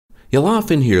You'll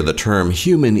often hear the term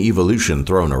human evolution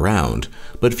thrown around,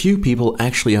 but few people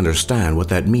actually understand what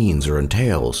that means or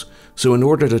entails. So in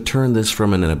order to turn this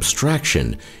from an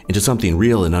abstraction into something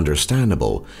real and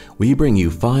understandable, we bring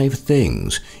you 5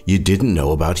 things you didn't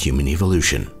know about human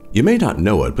evolution. You may not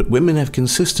know it, but women have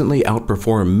consistently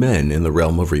outperformed men in the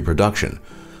realm of reproduction.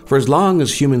 For as long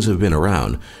as humans have been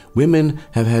around, women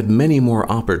have had many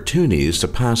more opportunities to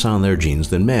pass on their genes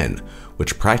than men,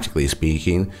 which practically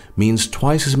speaking means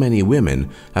twice as many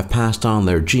women have passed on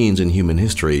their genes in human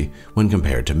history when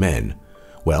compared to men.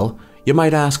 Well, you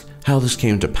might ask how this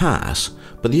came to pass,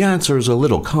 but the answer is a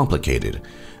little complicated.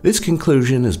 This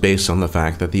conclusion is based on the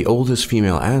fact that the oldest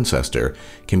female ancestor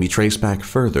can be traced back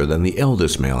further than the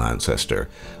eldest male ancestor,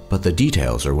 but the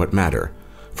details are what matter.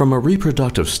 From a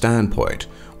reproductive standpoint,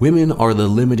 women are the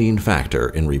limiting factor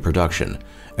in reproduction,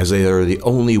 as they are the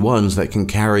only ones that can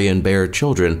carry and bear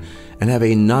children and have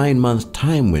a 9-month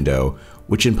time window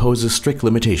which imposes strict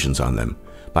limitations on them.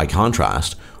 By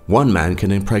contrast, one man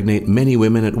can impregnate many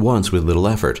women at once with little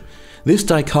effort. This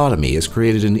dichotomy has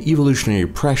created an evolutionary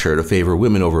pressure to favor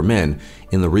women over men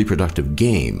in the reproductive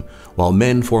game, while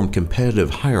men form competitive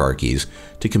hierarchies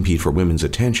to compete for women's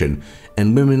attention,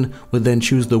 and women would then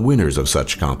choose the winners of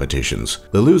such competitions.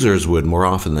 The losers would more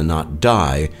often than not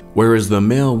die, whereas the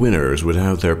male winners would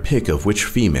have their pick of which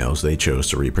females they chose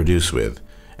to reproduce with.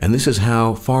 And this is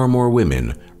how far more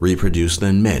women reproduce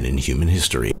than men in human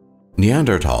history.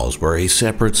 Neanderthals were a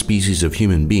separate species of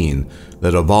human being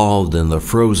that evolved in the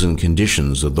frozen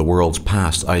conditions of the world's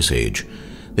past ice age.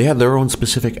 They had their own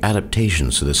specific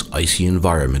adaptations to this icy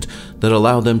environment that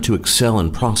allowed them to excel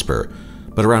and prosper.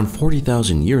 But around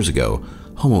 40,000 years ago,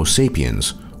 Homo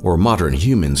sapiens, or modern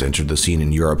humans, entered the scene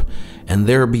in Europe, and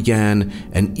there began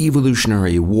an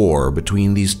evolutionary war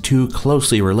between these two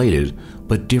closely related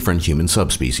but different human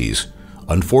subspecies.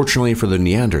 Unfortunately for the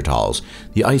Neanderthals,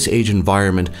 the Ice Age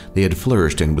environment they had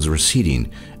flourished in was receding,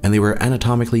 and they were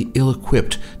anatomically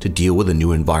ill-equipped to deal with the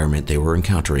new environment they were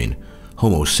encountering.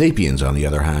 Homo sapiens, on the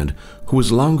other hand, who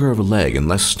was longer of a leg and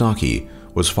less stocky,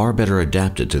 was far better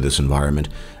adapted to this environment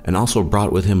and also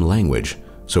brought with him language,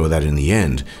 so that in the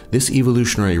end, this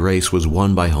evolutionary race was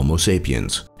won by Homo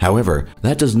sapiens. However,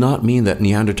 that does not mean that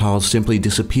Neanderthals simply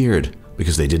disappeared,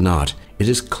 because they did not. It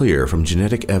is clear from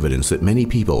genetic evidence that many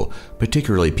people,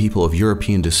 particularly people of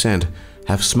European descent,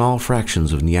 have small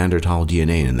fractions of Neanderthal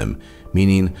DNA in them,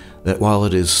 meaning that while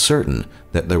it is certain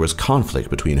that there was conflict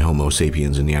between Homo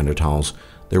sapiens and Neanderthals,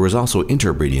 there was also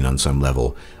interbreeding on some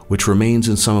level, which remains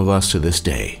in some of us to this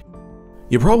day.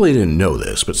 You probably didn't know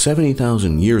this, but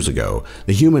 70,000 years ago,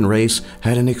 the human race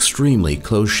had an extremely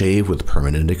close shave with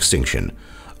permanent extinction.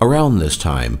 Around this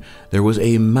time, there was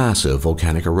a massive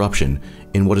volcanic eruption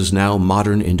in what is now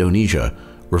modern Indonesia,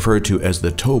 referred to as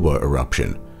the Toba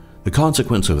eruption. The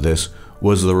consequence of this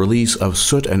was the release of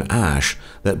soot and ash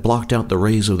that blocked out the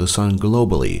rays of the sun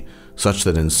globally, such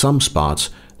that in some spots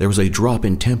there was a drop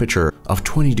in temperature of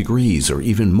 20 degrees or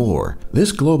even more.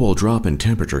 This global drop in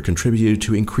temperature contributed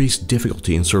to increased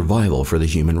difficulty in survival for the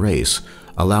human race,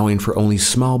 allowing for only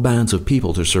small bands of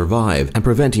people to survive and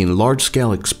preventing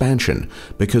large-scale expansion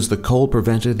because the cold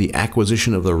prevented the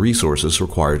acquisition of the resources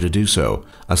required to do so.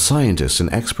 A scientist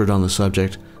and expert on the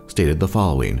subject stated the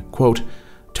following, quote,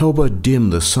 "Toba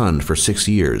dimmed the sun for 6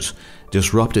 years,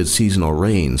 disrupted seasonal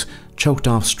rains, choked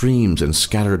off streams, and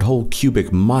scattered whole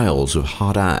cubic miles of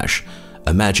hot ash.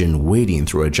 Imagine wading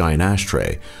through a giant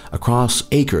ashtray, across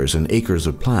acres and acres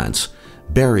of plants.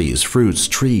 Berries, fruits,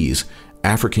 trees,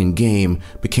 African game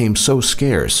became so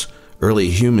scarce.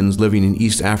 Early humans living in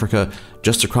East Africa,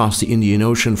 just across the Indian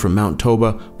Ocean from Mount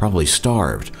Toba, probably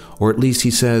starved, or at least,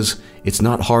 he says, it's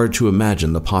not hard to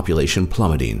imagine the population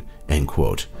plummeting," end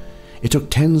quote. It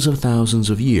took tens of thousands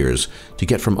of years to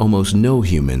get from almost no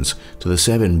humans to the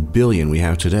 7 billion we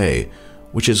have today,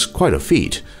 which is quite a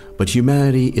feat, but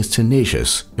humanity is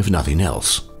tenacious, if nothing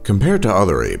else. Compared to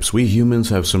other apes, we humans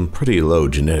have some pretty low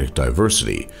genetic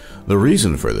diversity. The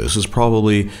reason for this is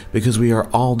probably because we are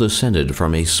all descended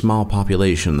from a small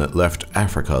population that left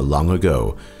Africa long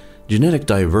ago. Genetic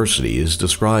diversity is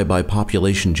described by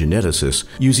population geneticists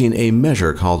using a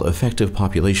measure called effective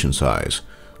population size.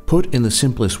 Put in the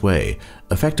simplest way,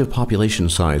 effective population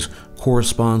size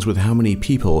corresponds with how many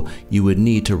people you would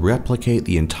need to replicate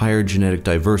the entire genetic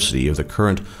diversity of the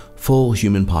current full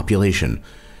human population.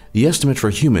 The estimate for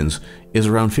humans is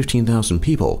around 15,000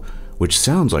 people, which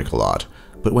sounds like a lot,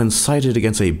 but when cited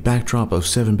against a backdrop of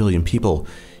 7 billion people,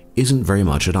 isn't very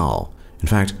much at all. In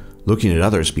fact, looking at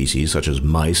other species such as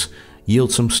mice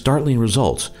yields some startling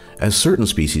results, as certain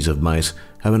species of mice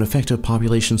have an effective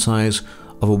population size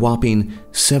of a whopping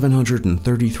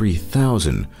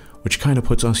 733,000, which kind of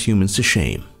puts us humans to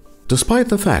shame. Despite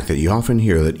the fact that you often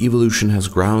hear that evolution has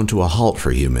ground to a halt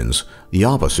for humans, the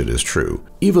opposite is true.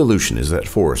 Evolution is that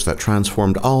force that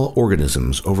transformed all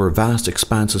organisms over vast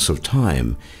expanses of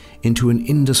time into an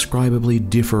indescribably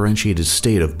differentiated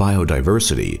state of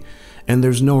biodiversity, and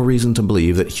there's no reason to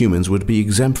believe that humans would be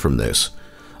exempt from this.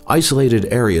 Isolated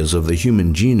areas of the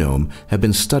human genome have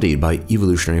been studied by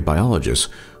evolutionary biologists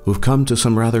who've come to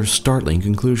some rather startling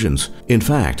conclusions. In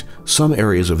fact, some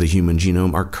areas of the human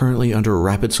genome are currently under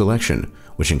rapid selection,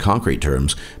 which in concrete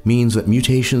terms means that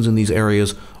mutations in these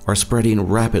areas are spreading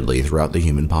rapidly throughout the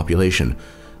human population.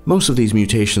 Most of these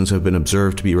mutations have been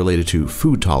observed to be related to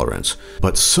food tolerance,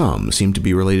 but some seem to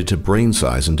be related to brain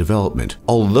size and development,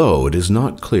 although it is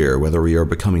not clear whether we are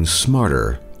becoming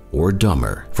smarter or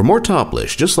dumber. For more top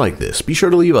lists just like this, be sure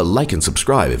to leave a like and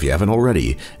subscribe if you haven't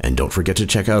already, and don't forget to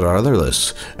check out our other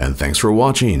lists. And thanks for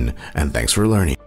watching, and thanks for learning.